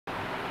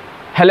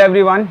Hello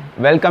everyone,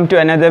 welcome to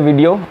another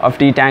video of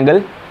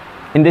T-Tangle.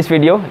 In this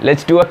video,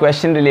 let's do a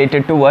question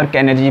related to work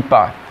energy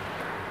power.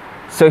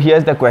 So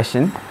here's the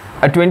question.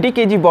 A 20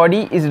 kg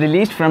body is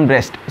released from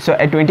rest. So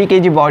a 20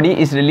 kg body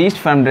is released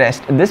from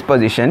rest, this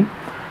position,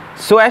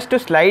 so as to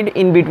slide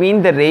in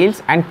between the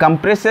rails and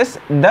compresses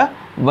the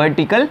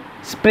vertical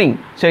spring.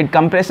 So it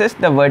compresses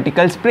the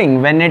vertical spring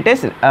when it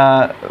is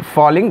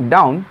falling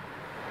down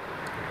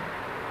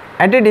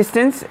at a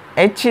distance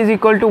h is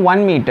equal to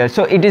 1 meter.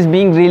 So it is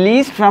being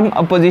released from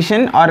a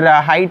position or a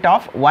height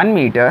of 1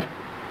 meter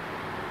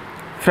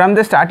from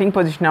the starting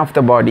position of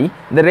the body.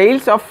 The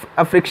rails of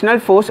a frictional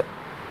force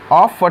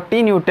of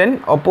 40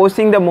 Newton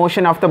opposing the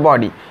motion of the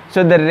body.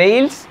 So the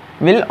rails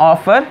will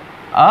offer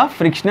a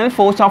frictional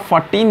force of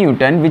 40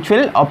 Newton which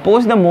will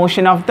oppose the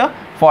motion of the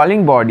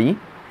falling body.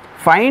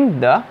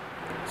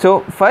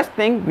 So first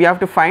thing, we have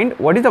to find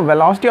what is the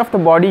velocity of the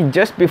body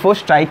just before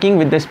striking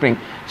with the spring.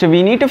 So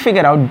we need to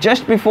figure out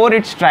just before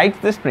it strikes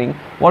the spring,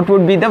 what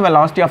would be the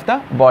velocity of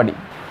the body.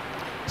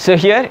 So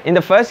here in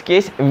the first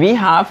case, we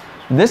have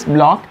this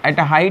block at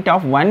a height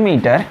of 1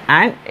 meter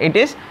and it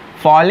is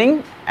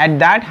falling at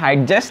that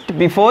height just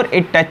before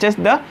it touches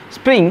the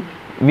spring.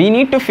 We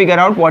need to figure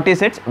out what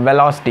is its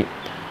velocity.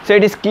 So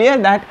it is clear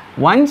that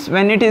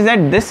when it is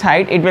at this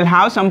height, it will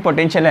have some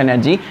potential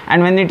energy,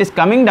 and when it is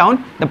coming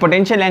down, the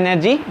potential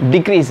energy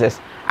decreases.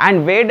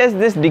 And where does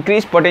this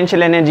decreased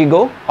potential energy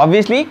go?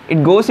 Obviously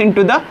it goes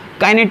into the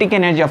kinetic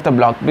energy of the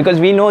block, because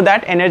we know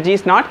that energy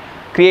is not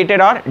created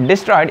or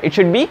destroyed, it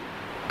should be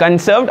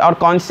conserved or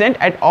constant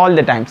at all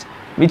the times,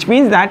 which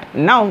means that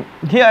now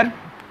here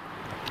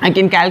I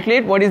can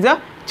calculate what is the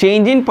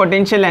change in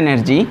potential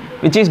energy,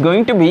 which is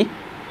going to be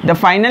the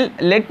final.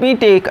 Let me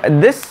take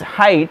this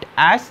height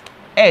as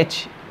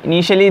h.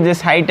 Initially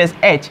this height is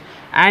h,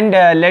 and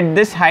let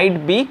this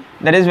height be,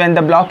 that is when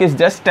the block is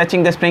just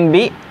touching the spring,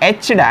 be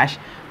h dash,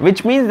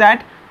 which means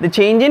that the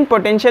change in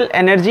potential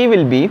energy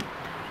will be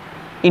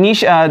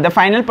the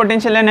final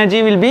potential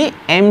energy will be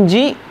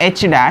mg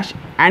h dash,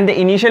 and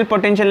the initial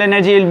potential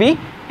energy will be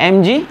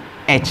mg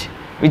h,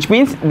 which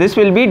means this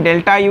will be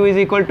delta u is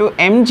equal to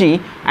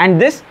mg, and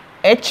this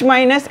h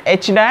minus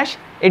h dash,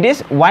 it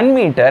is 1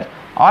 meter,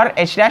 or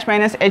h dash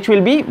minus h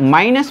will be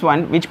minus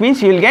 1, which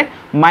means you will get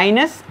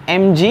minus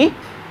mg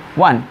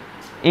 1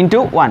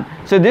 into 1.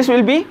 So this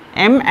will be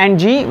m and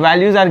g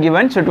values are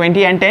given, so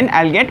 20 and 10,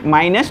 I will get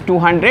minus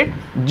 200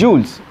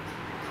 joules,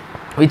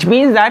 which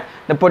means that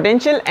the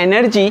potential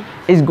energy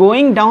is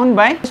going down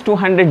by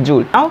 200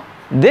 joule. Now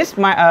this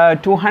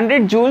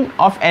 200 joule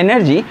of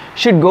energy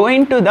should go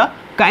into the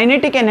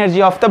kinetic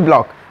energy of the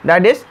block.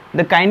 That is,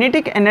 the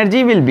kinetic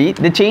energy will be,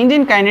 the change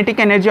in kinetic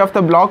energy of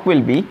the block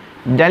will be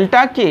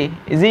delta k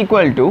is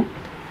equal to,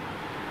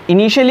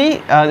 initially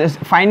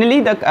finally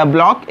the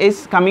block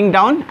is coming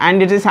down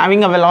and it is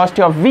having a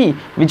velocity of v,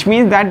 which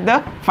means that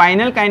the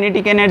final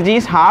kinetic energy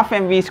is half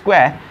mv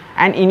square,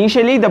 and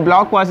initially the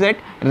block was at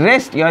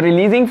rest, you are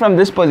releasing from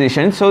this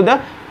position, so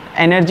the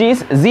energy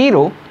is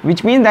 0,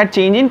 which means that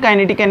change in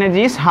kinetic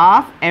energy is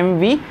half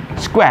mv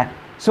square.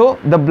 So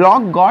the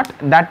block got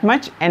that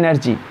much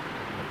energy.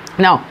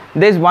 Now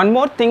there is one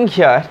more thing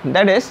here,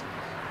 that is,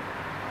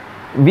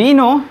 we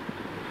know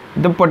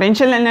the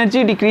potential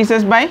energy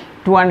decreases by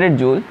 200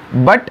 joule,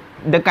 but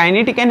the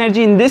kinetic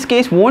energy in this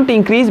case won't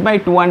increase by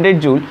 200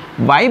 joule.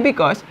 Why?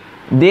 Because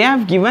they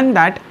have given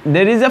that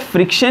there is a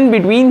friction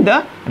between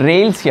the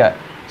rails here.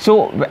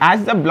 So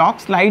as the block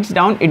slides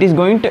down, it is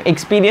going to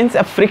experience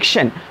a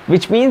friction,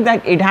 which means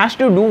that it has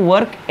to do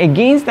work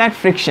against that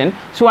friction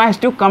so as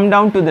to come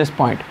down to this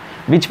point,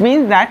 which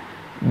means that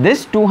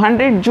this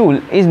 200 joule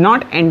is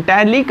not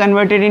entirely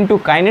converted into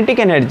kinetic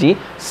energy.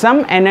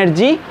 Some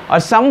energy or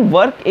some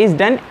work is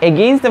done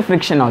against the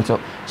friction also.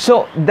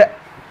 So the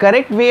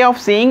correct way of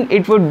saying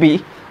it would be,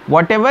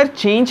 whatever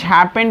change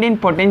happened in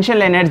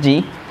potential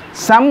energy,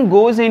 some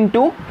goes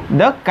into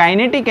the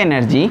kinetic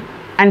energy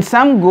and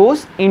some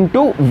goes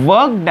into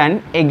work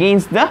done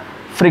against the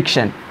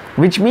friction,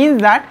 which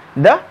means that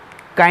the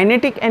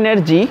kinetic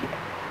energy,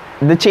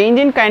 the change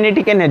in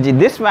kinetic energy,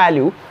 this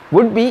value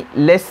would be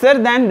lesser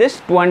than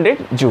this 200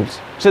 joules.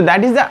 So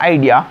that is the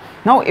idea.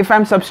 Now if I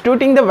am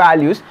substituting the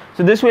values,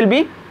 so this will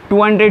be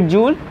 200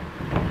 joule,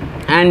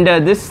 and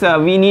this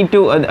we need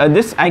to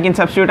this I can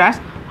substitute as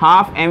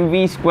half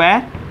mv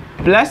square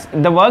plus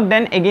the work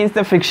done against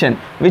the friction,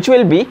 which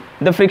will be,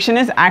 the friction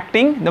is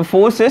acting, the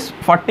force is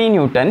 40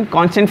 Newton,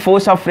 constant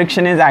force of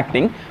friction is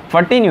acting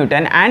 40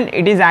 Newton, and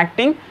it is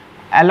acting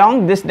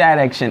along this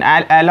direction,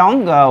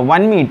 along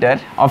 1 meter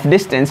of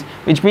distance,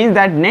 which means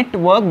that net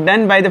work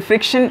done by the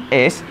friction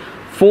is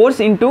force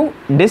into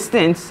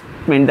distance,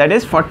 that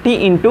is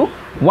 40 into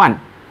 1.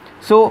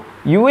 So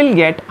you will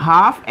get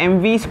half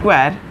mv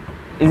square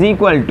is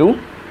equal to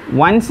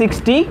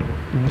 160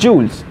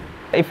 joules.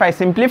 If I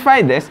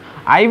simplify this,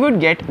 I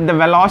would get the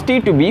velocity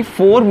to be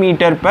 4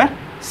 meter per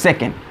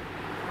second.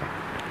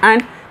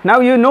 And now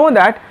you know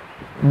that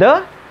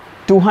the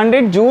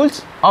 200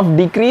 joules of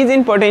decrease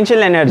in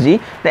potential energy,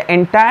 the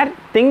entire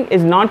thing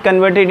is not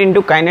converted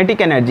into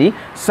kinetic energy.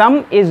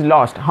 Some is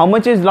lost. How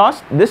much is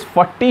lost? This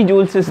 40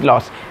 joules is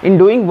lost in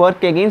doing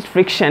work against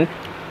friction.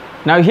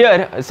 Now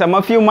here some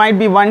of you might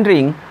be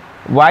wondering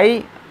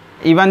why,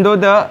 even though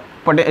the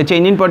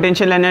change in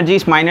potential energy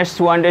is minus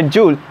 200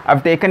 joule,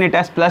 I've taken it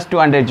as plus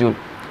 200 joule,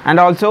 and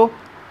also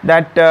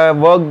that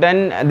work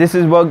done, this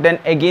is work done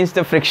against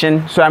the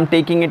friction, so I'm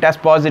taking it as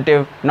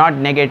positive, not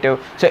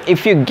negative. So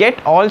if you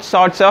get all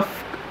such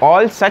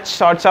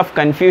sorts of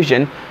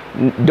confusion,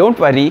 don't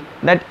worry,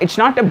 that it's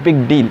not a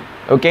big deal.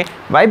 Okay,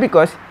 why?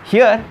 Because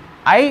here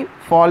I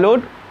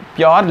followed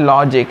pure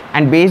logic,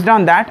 and based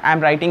on that I'm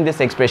writing this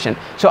expression.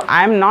 So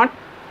I'm not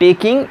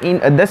taking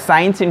in the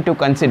science into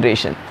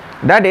consideration.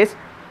 That is,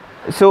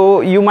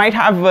 so you might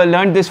have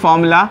learned this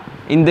formula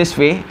in this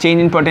way: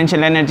 change in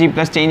potential energy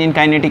plus change in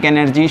kinetic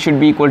energy should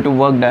be equal to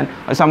work done.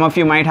 Or some of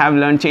you might have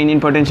learned change in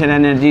potential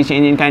energy,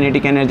 change in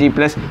kinetic energy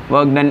plus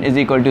work done is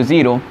equal to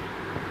 0.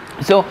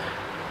 So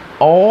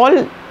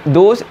all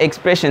those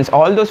expressions,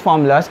 all those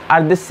formulas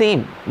are the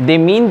same. They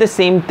mean the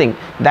same thing.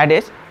 That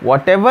is,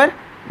 whatever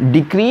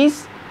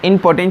decrease in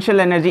potential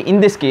energy, in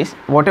this case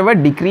whatever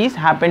decrease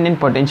happened in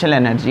potential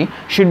energy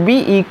should be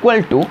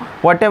equal to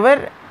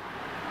whatever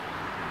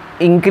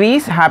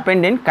increase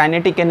happened in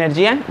kinetic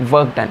energy and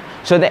work done.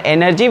 So the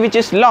energy which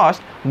is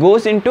lost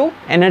goes into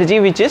energy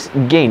which is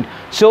gained.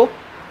 So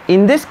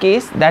in this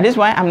case, that is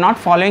why I'm not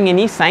following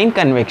any sign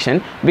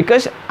convention,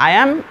 because I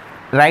am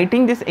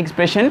writing this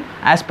expression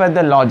as per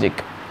the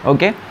logic.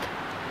 Okay,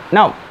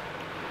 now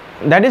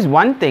that is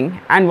one thing.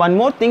 And one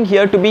more thing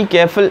here to be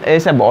careful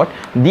is about,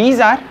 these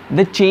are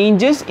the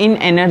changes in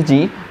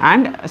energy,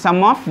 and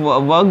sum of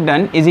work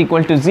done is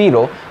equal to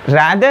 0,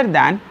 rather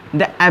than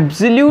the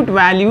absolute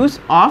values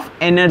of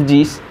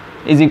energies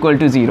is equal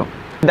to 0.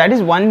 That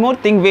is one more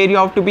thing where you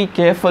have to be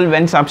careful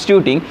when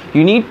substituting.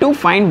 You need to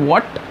find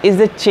what is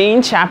the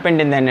change happened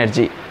in the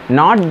energy,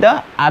 not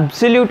the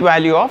absolute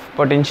value of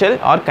potential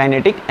or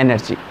kinetic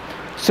energy.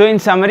 So in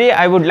summary,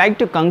 I would like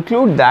to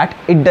conclude that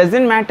it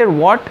doesn't matter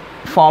what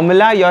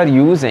formula you are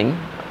using.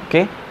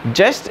 Okay,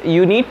 just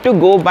you need to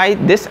go by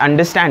this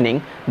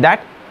understanding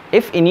that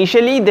if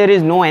initially there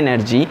is no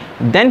energy,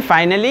 then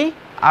finally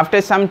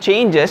after some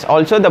changes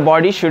also the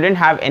body shouldn't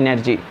have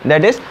energy.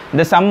 That is,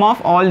 the sum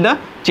of all the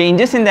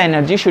changes in the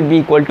energy should be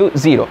equal to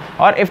 0.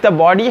 Or if the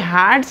body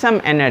had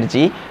some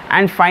energy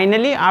and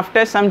finally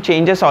after some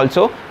changes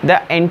also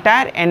the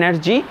entire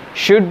energy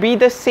should be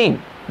the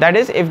same. That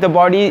is, if the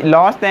body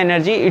lost the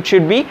energy, it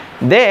should be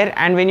there,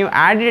 and when you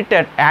add it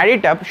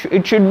up,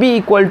 it should be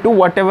equal to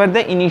whatever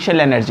the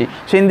initial energy.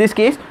 So in this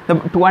case, the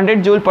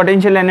 200 joule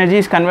potential energy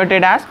is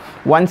converted as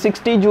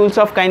 160 joules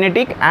of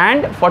kinetic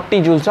and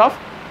 40 joules of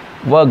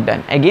work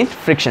done against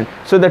friction.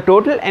 So the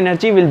total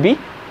energy will be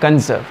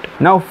conserved.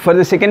 Now for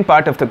the second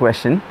part of the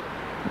question,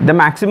 the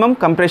maximum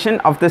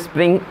compression of the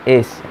spring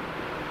is,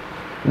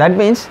 that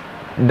means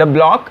the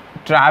block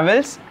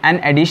travels an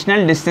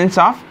additional distance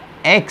of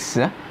x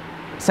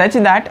such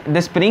that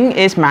the spring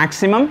is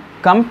maximum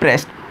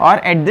compressed, or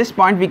at this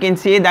point we can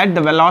say that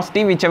the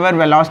velocity, whichever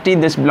velocity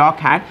this block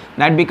had,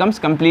 that becomes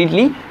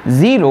completely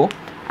 0,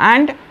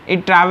 and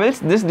it travels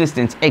this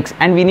distance x,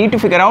 and we need to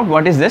figure out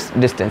what is this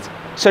distance.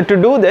 So to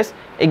do this,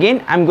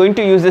 again I'm going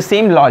to use the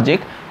same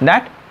logic,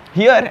 that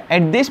here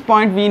at this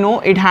point we know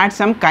it had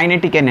some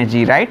kinetic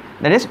energy, right?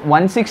 That is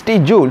 160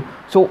 joule.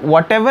 So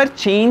whatever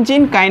change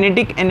in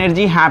kinetic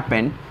energy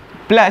happened,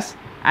 plus,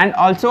 and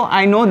also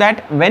I know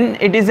that when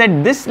it is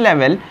at this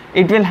level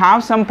it will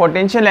have some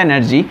potential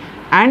energy,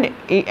 and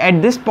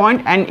at this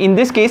point, and in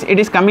this case it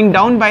is coming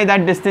down by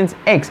that distance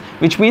x,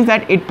 which means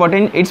that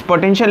its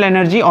potential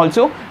energy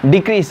also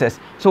decreases.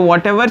 So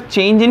whatever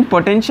change in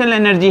potential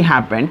energy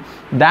happened,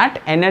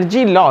 that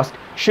energy lost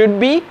should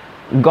be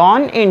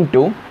gone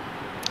into,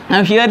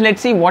 now here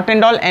let's see what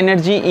and all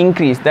energy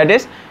increase. That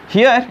is,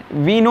 here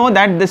we know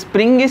that the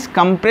spring is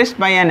compressed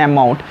by an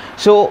amount,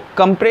 so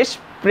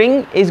compressed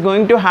spring is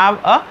going to have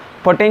a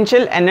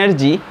potential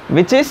energy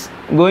which is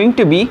going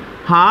to be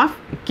half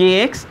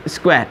kx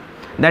square.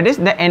 That is,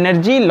 the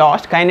energy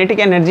lost, kinetic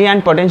energy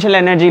and potential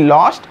energy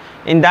lost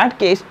in that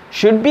case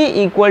should be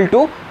equal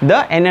to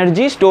the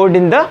energy stored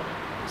in the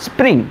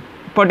spring,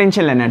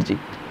 potential energy.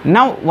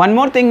 Now one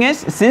more thing is,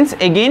 since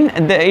again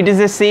it is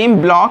the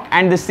same block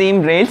and the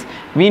same rails,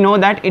 we know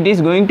that it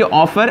is going to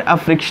offer a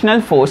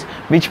frictional force,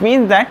 which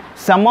means that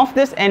some of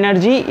this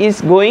energy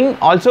is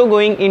also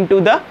going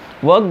into the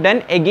work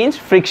done against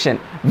friction,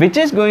 which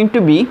is going to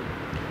be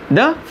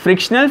the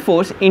frictional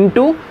force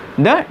into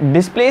the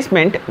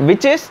displacement,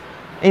 which is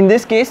in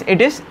this case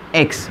it is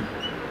x.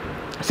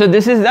 So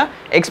this is the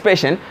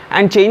expression,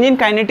 and change in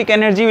kinetic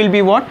energy will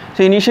be what?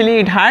 So initially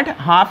it had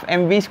half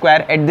mv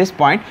square at this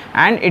point,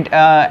 and it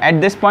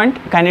at this point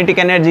kinetic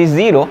energy is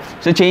 0.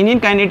 So change in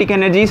kinetic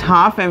energy is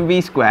half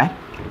mv square,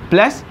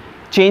 plus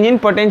change in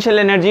potential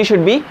energy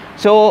should be,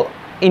 so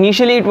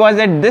initially it was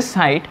at this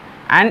height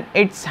and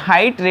its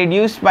height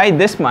reduced by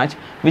this much,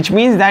 which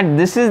means that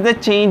this is the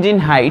change in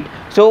height.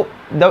 So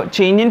the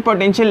change in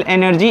potential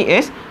energy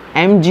is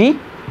mg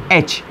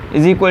h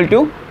is equal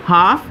to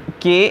half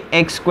k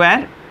x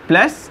square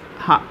plus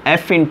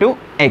f into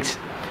x.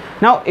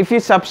 Now if you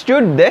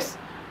substitute this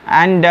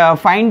and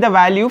find the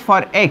value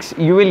for x,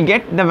 you will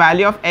get the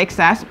value of x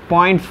as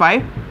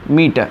 0.5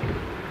 meter.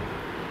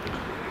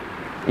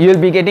 You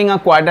will be getting a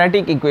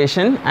quadratic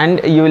equation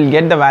and you will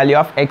get the value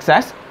of x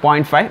as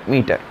 0.5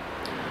 meter.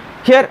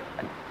 Here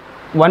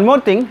one more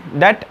thing,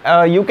 that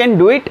you can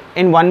do it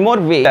in one more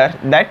way,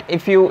 that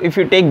if you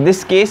take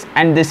this case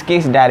and this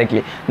case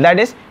directly, that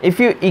is if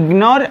you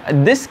ignore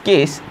this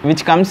case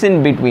which comes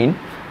in between,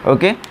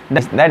 okay,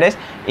 that is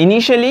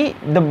initially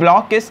the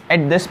block is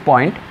at this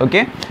point,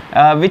 okay,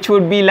 which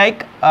would be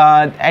like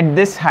at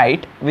this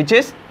height, which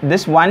is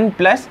this 1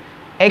 plus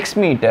x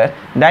meter.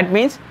 That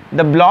means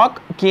the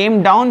block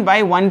came down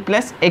by 1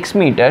 plus x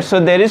meter, so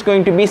there is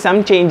going to be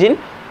some change in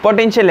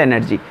potential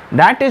energy.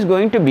 That is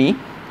going to be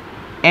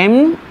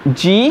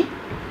mg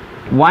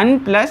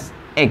 1 plus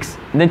x.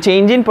 The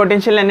change in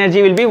potential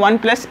energy will be 1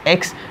 plus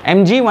x,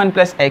 mg 1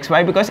 plus x.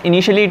 Why? Because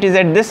initially it is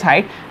at this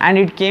height and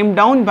it came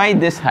down by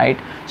this height,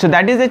 so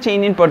that is the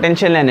change in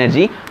potential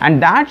energy,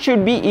 and that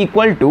should be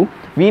equal to,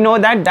 we know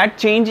that that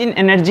change in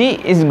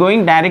energy is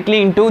going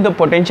directly into the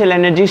potential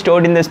energy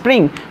stored in the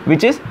spring,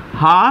 which is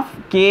half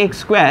kx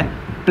square,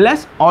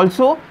 plus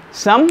also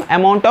some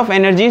amount of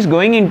energy is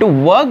going into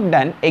work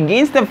done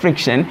against the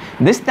friction.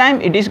 This time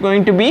it is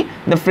going to be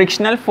the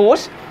frictional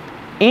force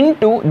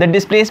into the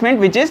displacement,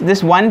 which is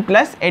this 1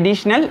 plus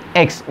additional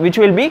x, which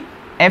will be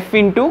f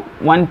into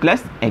 1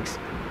 plus x.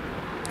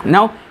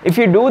 Now if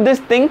you do this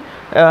thing,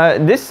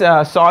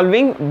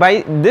 solving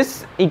by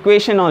this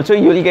equation also,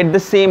 you will get the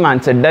same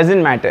answer,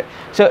 doesn't matter.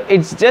 So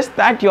it's just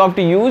that you have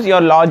to use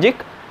your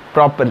logic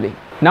properly.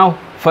 Now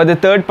for the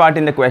third part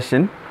in the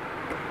question,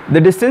 the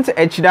distance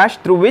h dash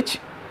through which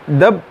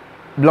the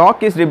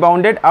block is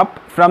rebounded up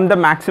from the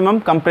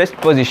maximum compressed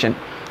position.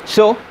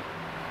 So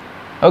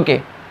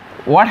okay,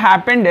 what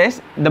happened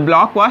is the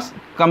block was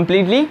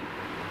completely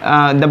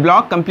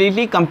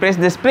compressed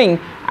the spring,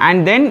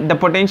 and then the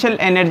potential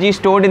energy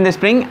stored in the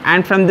spring,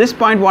 and from this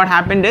point what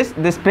happened is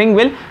the spring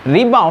will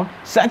rebound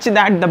such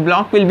that the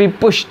block will be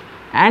pushed,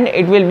 and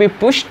it will be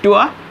pushed to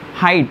a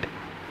height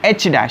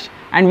h dash,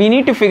 and we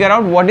need to figure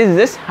out what is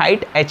this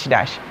height h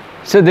dash.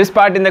 So this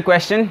part in the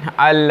question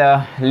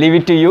I'll leave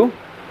it to you.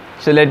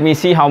 So let me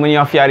see how many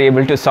of you are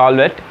able to solve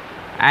it,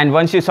 and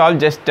once you solve,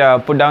 just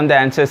put down the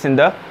answers in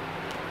the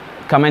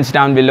comments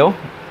down below.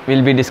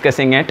 We'll be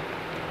discussing it,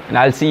 and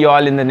I'll see you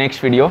all in the next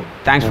video.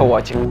 Thanks for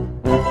watching.